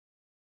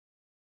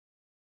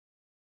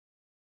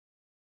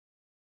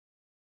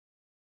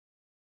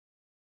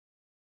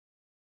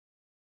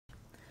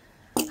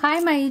Hi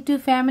my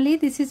YouTube family,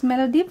 this is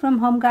Melody from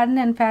Home Garden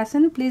and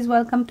Fashion. Please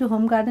welcome to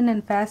Home Garden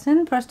and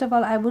Fashion. First of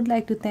all, I would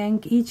like to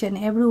thank each and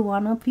every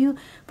one of you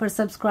for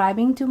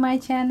subscribing to my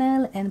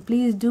channel, and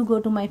please do go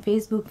to my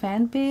Facebook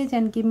fan page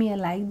and give me a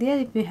like there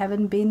if you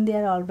haven't been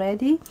there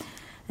already.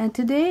 And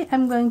today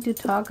I'm going to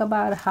talk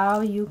about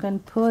how you can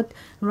put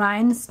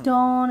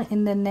rhinestone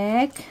in the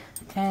neck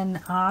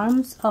and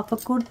arms of a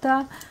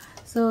kurta.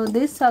 So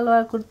this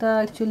salwar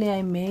kurta, actually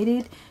I made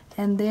it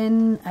and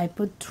then I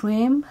put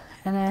trim,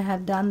 and I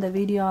have done the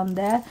video on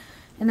that,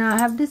 and I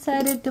have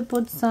decided to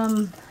put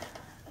some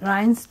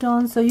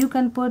rhinestones. So you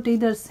can put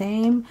either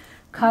same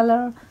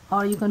color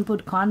or you can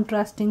put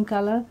contrasting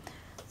color.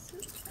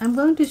 I'm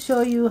going to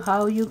show you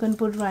how you can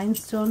put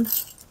rhinestone.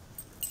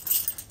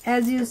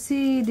 As you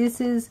see, this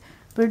is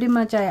pretty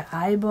much, I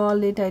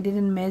eyeballed it, I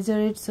didn't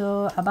measure it,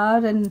 so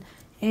about an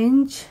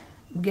inch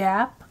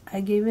gap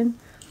I given.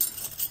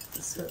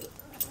 So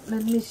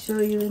let me show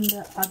you in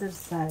the other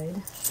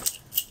side.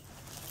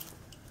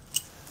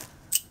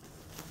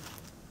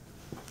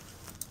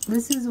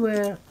 This is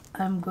where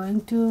I'm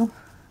going to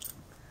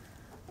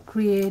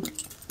create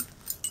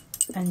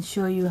and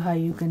show you how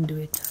you can do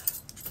it.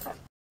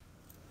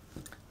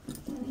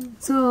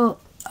 So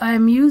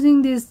I'm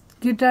using this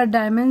guitar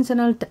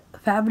dimensional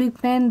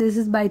fabric pen. This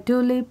is by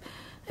Tulip,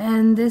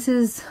 and this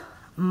is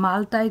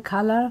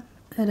multi-color.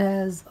 It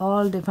has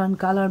all different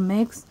color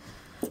mix.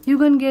 You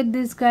can get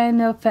this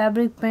kind of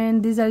fabric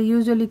pen. These are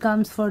usually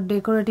comes for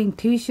decorating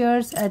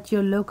t-shirts at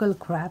your local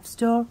craft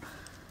store.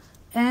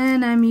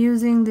 And I'm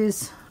using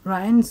this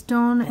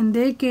rhinestone, and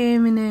they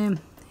came in a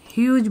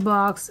huge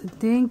box. I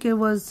think it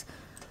was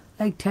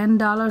like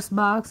 $10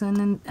 box, and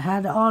then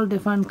had all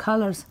different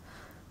colors.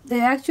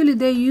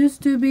 They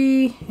used to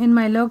be in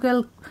my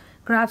local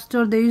craft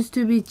store, they used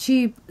to be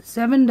cheap,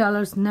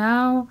 $7.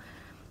 Now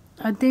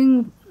I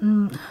think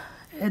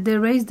they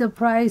raised the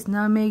price.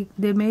 Now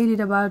they made it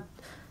about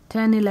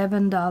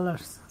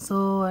 $10-11,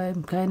 so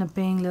I'm kind of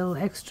paying a little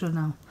extra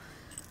now.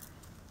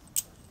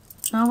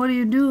 Now what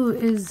you do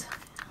is,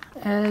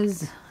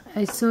 as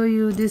I show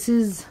you, this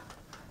is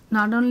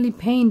not only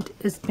paint,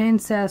 it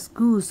paints as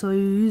glue, so you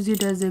use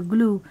it as a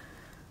glue.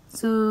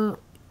 So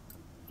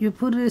you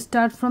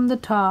start from the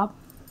top,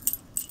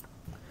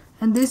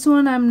 and this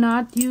one I'm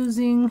not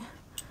using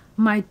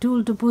my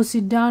tool to push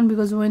it down,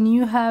 because when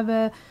you have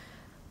a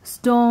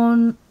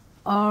stone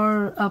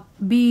or a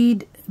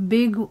bead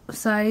big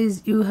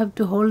size, you have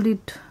to hold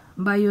it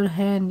by your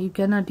hand. You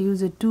cannot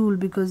use a tool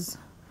because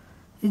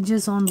it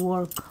just won't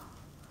work.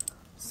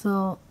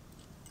 So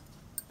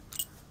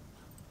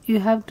you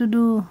have to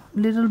do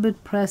little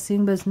bit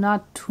pressing, but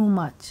not too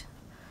much.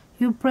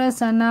 You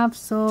press enough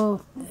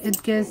so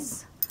it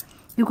gets,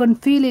 you can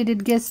feel it,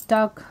 it gets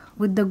stuck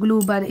with the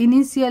glue, but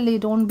initially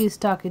it won't be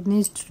stuck, it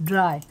needs to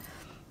dry.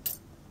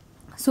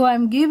 So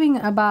I'm giving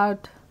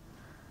about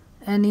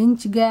an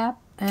inch gap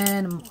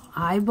and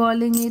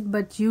eyeballing it,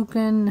 but you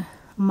can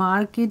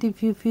mark it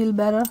if you feel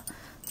better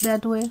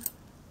that way.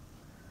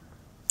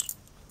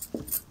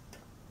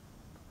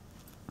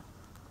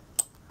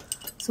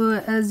 So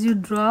as you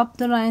drop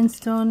the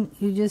rhinestone,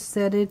 you just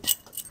set it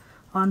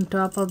on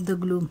top of the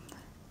glue.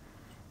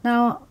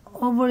 Now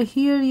over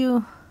here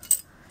you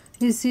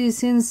see,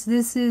 since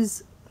this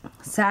is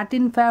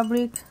satin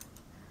fabric,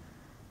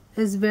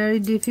 it's very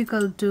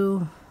difficult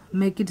to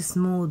make it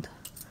smooth.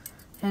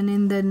 And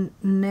in the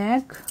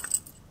neck,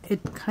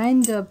 it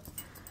kind of,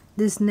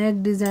 this neck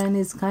design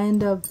is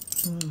kind of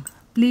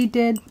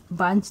pleated,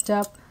 bunched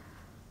up.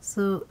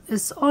 So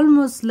it's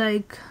almost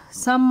like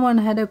someone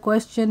had a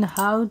question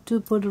how to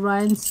put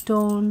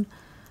rhinestone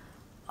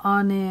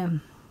on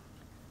a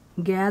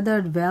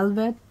gathered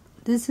velvet.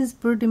 This is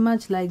pretty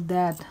much like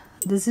that.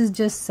 This is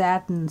just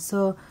satin.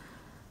 So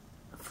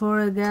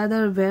for a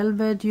gathered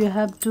velvet, you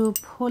have to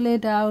pull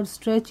it out,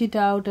 stretch it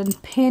out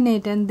and pin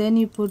it, and then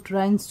you put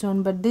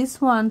rhinestone. But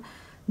this one,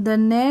 the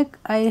neck,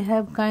 I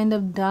have kind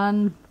of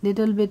done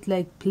little bit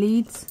like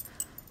pleats.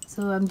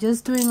 So I'm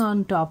just doing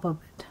on top of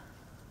it.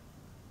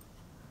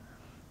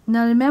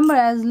 Now remember,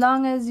 as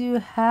long as you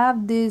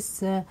have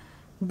this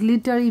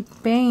glittery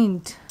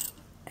paint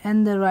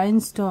and the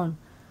rhinestone,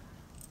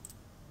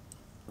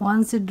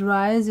 once it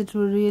dries, it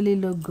will really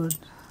look good.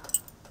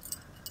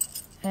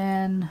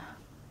 And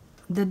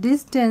the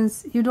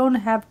distance, you don't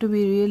have to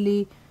be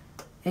really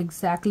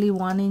exactly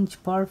 1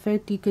 inch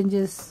perfect. You can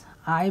just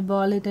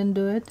eyeball it and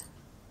do it.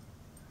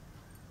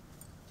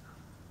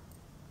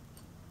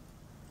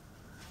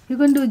 You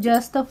can do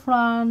just the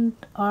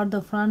front or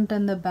the front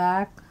and the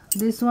back.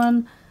 This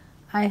one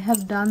I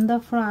have done the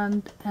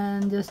front,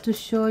 and just to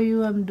show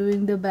you I'm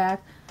doing the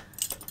back.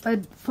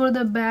 But for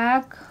the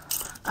back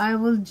I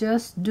will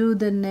just do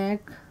the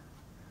neck.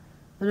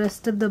 The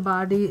rest of the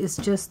body is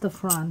just the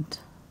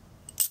front.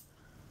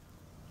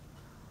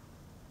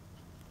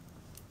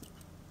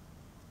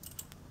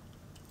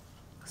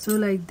 So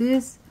like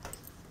this,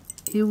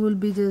 you will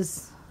be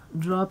just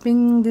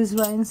dropping this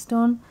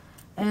rhinestone,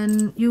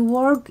 and you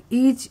work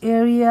each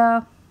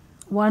area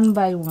one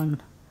by one.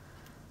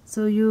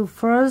 So you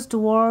first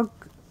work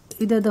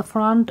either the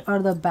front or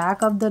the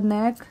back of the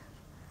neck,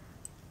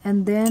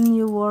 and then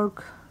you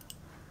work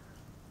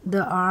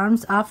the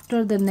arms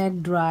after the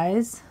neck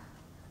dries,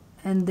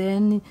 and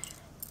then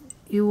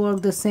you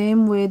work the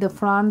same way the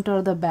front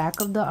or the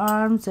back of the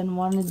arms, and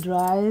when it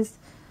dries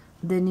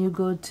then you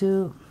go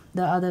to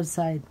the other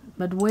side.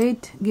 But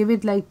wait, give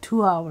it like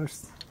 2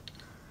 hours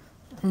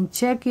and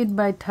check it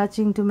by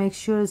touching to make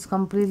sure it's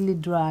completely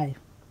dry.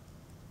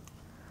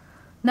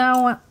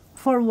 Now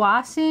for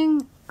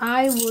washing,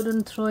 I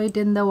wouldn't throw it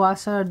in the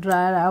washer or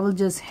dryer. I will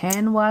just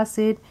hand wash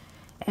it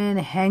and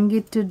hang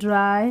it to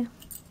dry.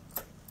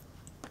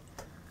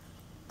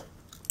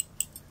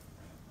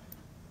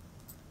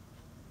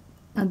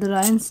 The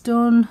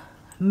rhinestone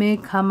may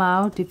come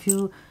out if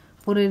you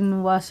put it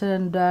in washer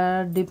and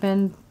dryer.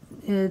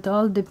 It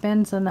all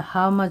depends on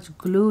how much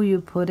glue you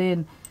put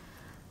in.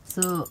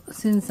 So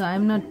since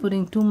I'm not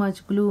putting too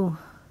much glue,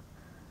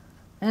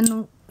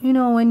 and you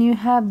know, when you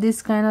have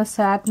this kind of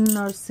satin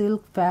or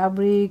silk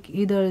fabric,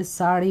 either it's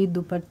saree,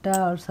 dupatta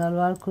or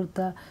salwar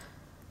kurta,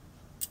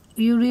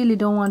 you really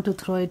don't want to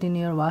throw it in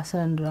your washer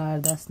and dryer.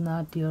 That's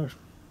not your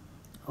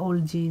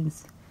old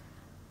jeans.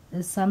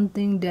 It's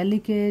something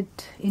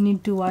delicate. You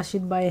need to wash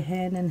it by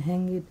hand and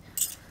hang it.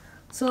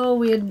 So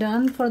we're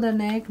done for the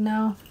neck.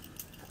 Now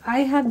I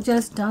have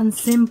just done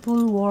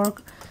simple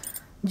work,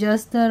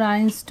 just the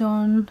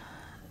rhinestone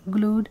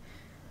glued.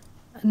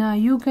 Now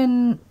you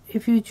can,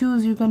 if you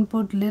choose, you can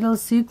put little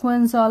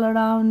sequins all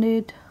around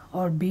it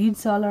or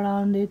beads all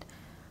around it,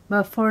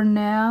 but for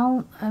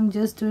now I'm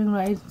just doing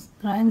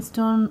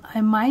rhinestone.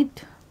 I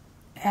might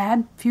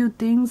add few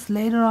things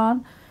later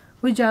on,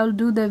 which I'll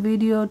do the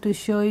video to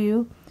show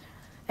you.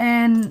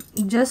 And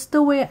just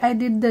the way I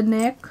did the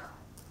neck,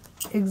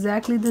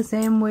 exactly the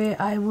same way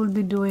I will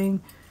be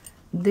doing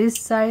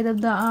this side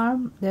of the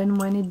arm, then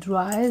when it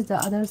dries the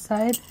other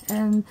side,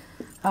 and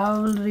I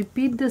will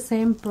repeat the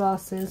same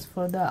process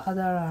for the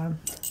other arm.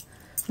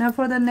 Now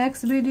for the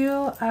next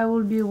video I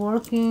will be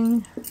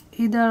working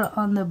either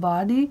on the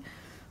body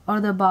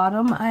or the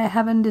bottom. I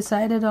haven't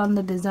decided on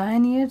the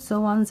design yet, so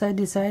once I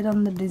decide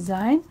on the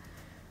design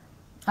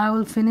I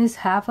will finish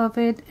half of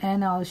it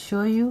and I'll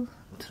show you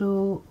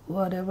through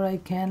whatever I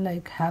can,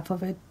 like half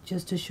of it,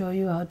 just to show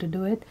you how to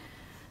do it.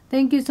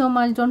 Thank you so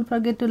much. Don't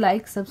forget to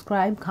like,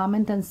 subscribe,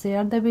 comment and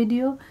share the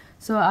video.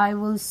 So I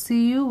will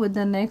see you with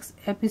the next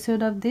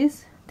episode of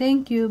this.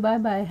 Thank you. Bye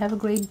bye. Have a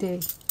great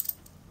day.